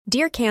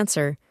Dear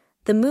Cancer,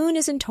 the moon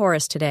is in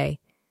Taurus today.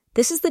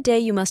 This is the day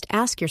you must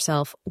ask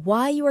yourself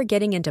why you are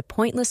getting into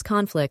pointless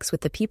conflicts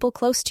with the people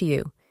close to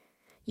you.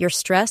 Your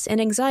stress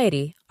and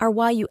anxiety are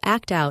why you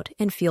act out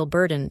and feel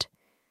burdened.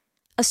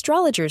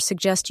 Astrologers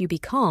suggest you be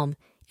calm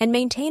and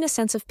maintain a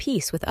sense of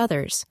peace with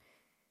others.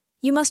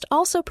 You must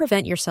also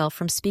prevent yourself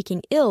from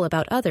speaking ill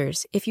about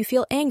others if you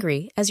feel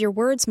angry, as your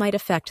words might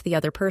affect the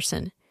other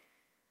person.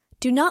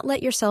 Do not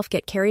let yourself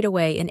get carried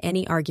away in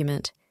any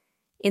argument.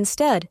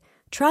 Instead,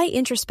 try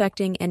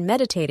introspecting and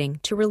meditating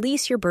to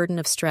release your burden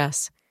of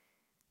stress.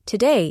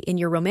 Today, in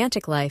your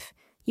romantic life,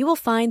 you will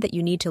find that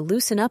you need to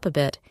loosen up a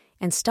bit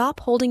and stop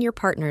holding your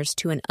partners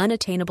to an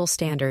unattainable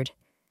standard.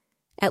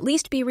 At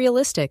least be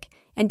realistic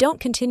and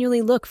don't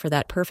continually look for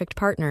that perfect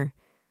partner.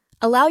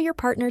 Allow your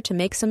partner to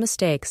make some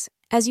mistakes,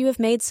 as you have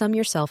made some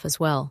yourself as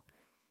well.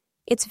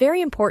 It's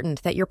very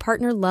important that your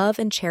partner love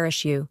and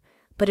cherish you,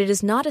 but it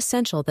is not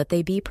essential that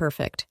they be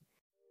perfect.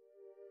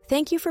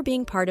 Thank you for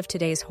being part of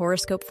today's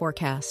horoscope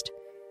forecast.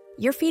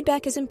 Your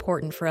feedback is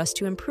important for us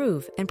to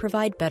improve and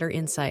provide better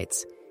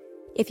insights.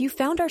 If you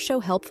found our show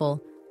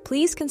helpful,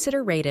 please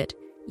consider rate it.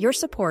 Your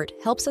support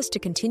helps us to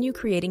continue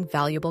creating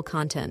valuable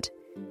content.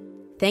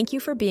 Thank you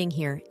for being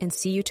here and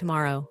see you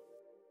tomorrow.